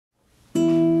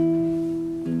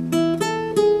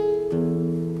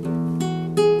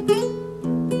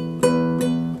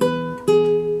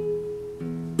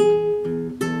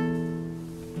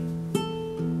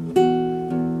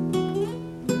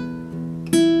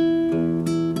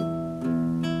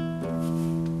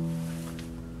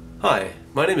Hi,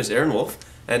 my name is Aaron Wolf,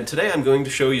 and today I'm going to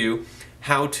show you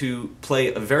how to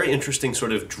play a very interesting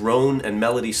sort of drone and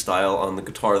melody style on the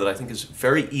guitar that I think is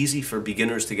very easy for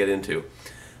beginners to get into.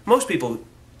 Most people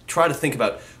try to think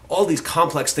about all these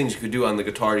complex things you could do on the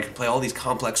guitar. You can play all these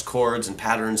complex chords and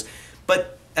patterns,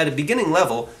 but at a beginning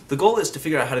level, the goal is to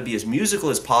figure out how to be as musical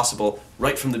as possible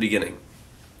right from the beginning.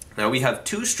 Now we have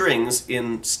two strings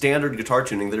in standard guitar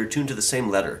tuning that are tuned to the same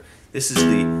letter. This is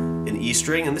an E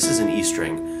string and this is an E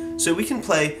string. So we can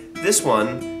play this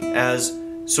one as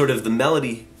sort of the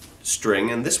melody string,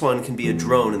 and this one can be a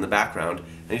drone in the background.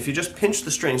 And if you just pinch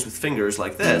the strings with fingers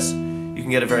like this, you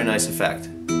can get a very nice effect.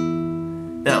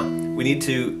 Now, we need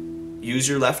to use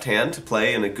your left hand to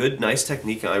play in a good, nice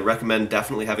technique. I recommend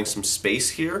definitely having some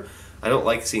space here. I don't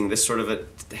like seeing this sort of a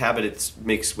habit. It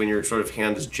makes, when your sort of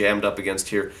hand is jammed up against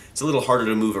here, it's a little harder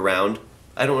to move around.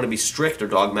 I don't want to be strict or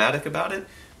dogmatic about it,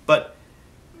 but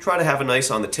try to have a nice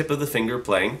on the tip of the finger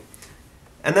playing.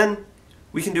 And then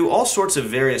we can do all sorts of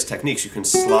various techniques. You can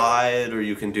slide, or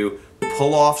you can do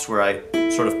pull-offs where I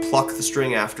sort of pluck the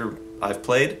string after I've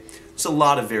played. There's a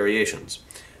lot of variations.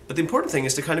 But the important thing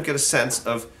is to kind of get a sense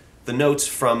of the notes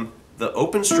from the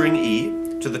open string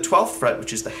E to the 12th fret,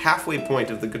 which is the halfway point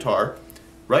of the guitar,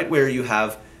 right where you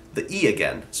have the E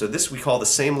again. So this we call the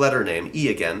same letter name, E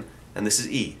again, and this is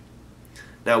E.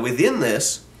 Now within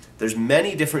this, there's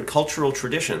many different cultural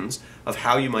traditions of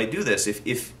how you might do this.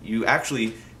 If you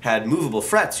actually had movable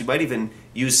frets, you might even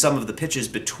use some of the pitches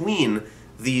between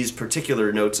these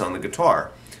particular notes on the guitar.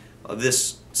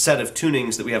 This set of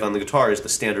tunings that we have on the guitar is the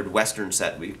standard Western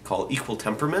set we call equal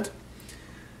temperament.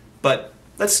 But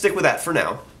let's stick with that for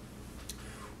now.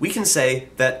 We can say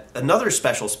that another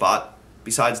special spot,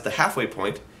 besides the halfway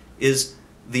point, is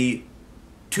the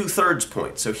 2/3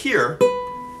 point. So here,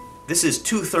 this is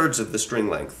 2/3 of the string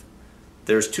length.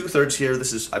 There's 2/3 here.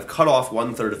 I've cut off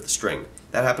 1/3 of the string.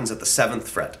 That happens at the 7th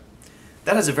fret.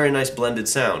 That has a very nice blended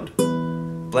sound.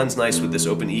 Blends nice with this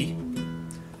open E.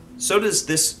 So does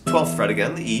this 12th fret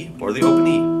again, the E, or the open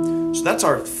E. So that's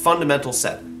our fundamental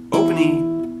set. Open E,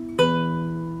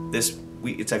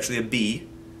 it's actually a B,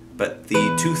 but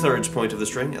the 2/3 point of the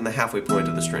string and the halfway point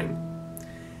of the string.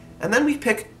 And then we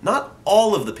pick not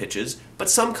all of the pitches,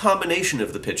 but some combination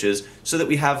of the pitches so that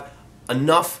we have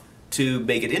enough to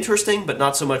make it interesting, but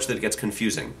not so much that it gets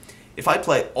confusing. If I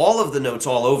play all of the notes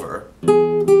all over,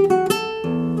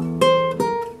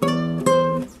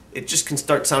 it just can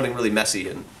start sounding really messy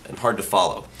and hard to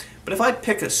follow. But if I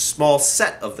pick a small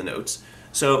set of the notes,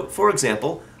 so for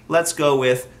example, let's go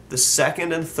with the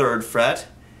 2nd and 3rd fret,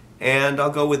 and I'll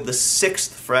go with the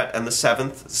 6th fret and the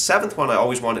 7th. The 7th one I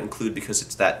always want to include because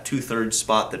it's that 2/3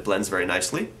 spot that blends very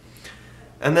nicely.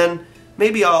 And then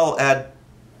maybe I'll add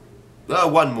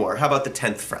one more. How about the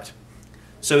 10th fret?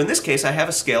 So in this case, I have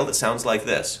a scale that sounds like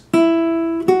this.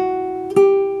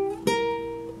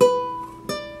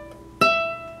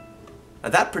 Now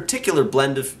that particular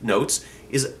blend of notes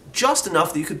is just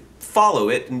enough that you could follow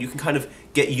it and you can kind of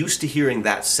get used to hearing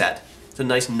that set. It's a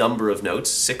nice number of notes,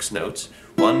 6 notes.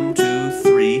 1, 2,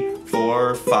 3,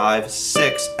 4, 5,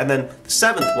 6, and then the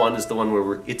 7th one is the one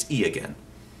where it's E again.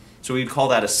 So we'd call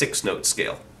that a 6-note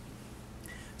scale.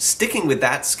 Sticking with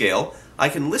that scale, I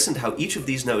can listen to how each of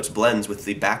these notes blends with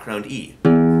the background E.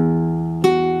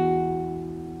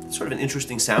 It's sort of an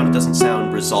interesting sound. It doesn't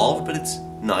sound resolved, but it's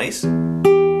nice.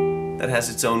 That has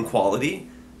its own quality.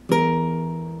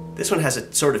 This one has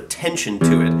a sort of tension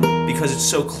to it because it's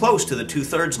so close to the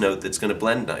 2/3 note that's going to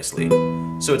blend nicely.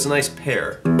 So it's a nice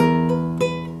pair.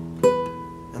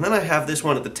 And then I have this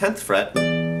one at the 10th fret.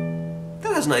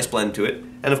 That has a nice blend to it.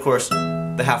 And of course,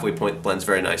 the halfway point blends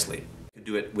very nicely. You could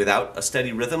do it without a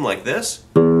steady rhythm like this.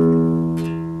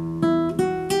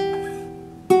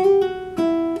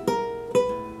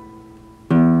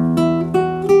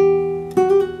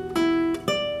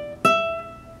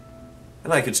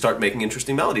 And I could start making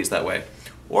interesting melodies that way.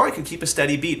 Or I could keep a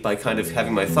steady beat by kind of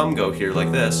having my thumb go here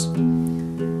like this.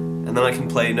 And then I can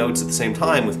play notes at the same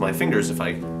time with my fingers if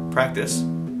I practice.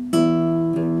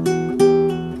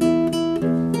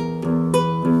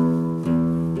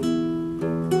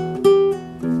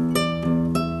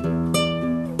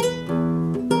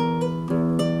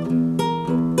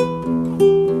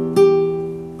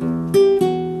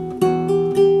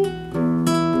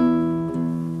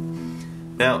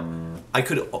 Now, I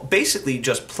could basically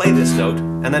just play this note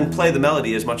and then play the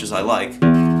melody as much as I like.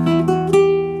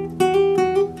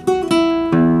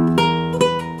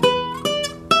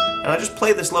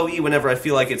 play this low E whenever I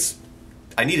feel like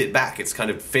I need it back. It's kind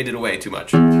of faded away too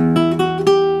much.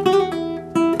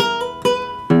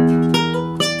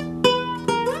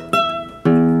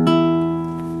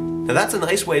 Now that's a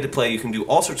nice way to play. You can do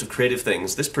all sorts of creative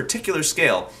things. This particular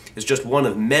scale is just one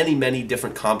of many, many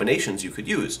different combinations you could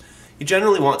use. You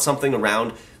generally want something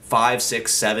around 5,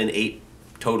 6, 7, 8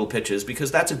 total pitches,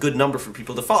 because that's a good number for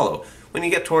people to follow. When you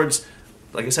get towards,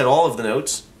 like I said, all of the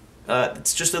notes,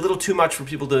 it's just a little too much for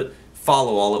people to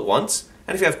follow all at once.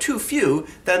 And if you have too few,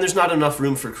 then there's not enough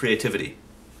room for creativity.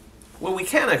 Well, we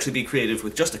can actually be creative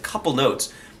with just a couple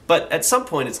notes, but at some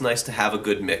point it's nice to have a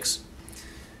good mix.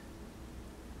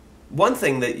 One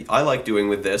thing that I like doing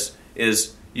with this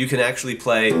is you can actually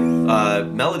play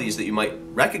melodies that you might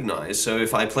recognize. So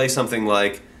if I play something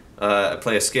like, I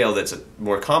play a scale that's a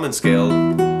more common scale,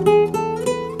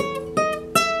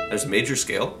 there's a major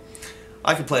scale,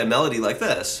 I could play a melody like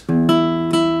this.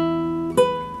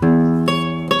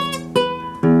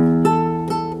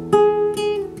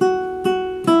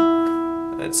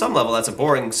 At some level that's a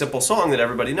boring, simple song that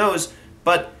everybody knows,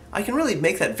 but I can really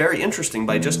make that very interesting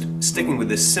by just sticking with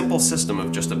this simple system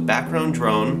of just a background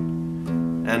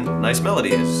drone and nice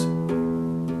melodies.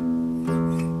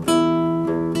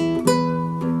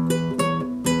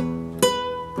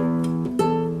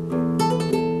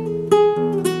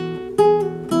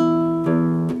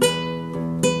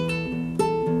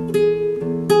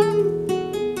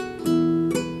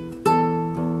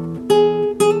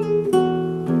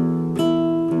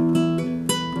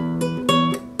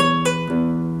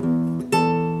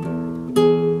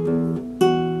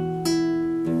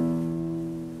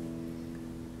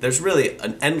 There's really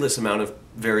an endless amount of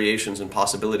variations and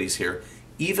possibilities here.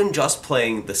 Even just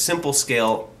playing the simple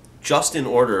scale just in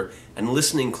order and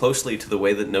listening closely to the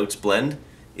way that notes blend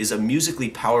is a musically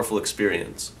powerful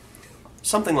experience.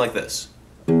 Something like this.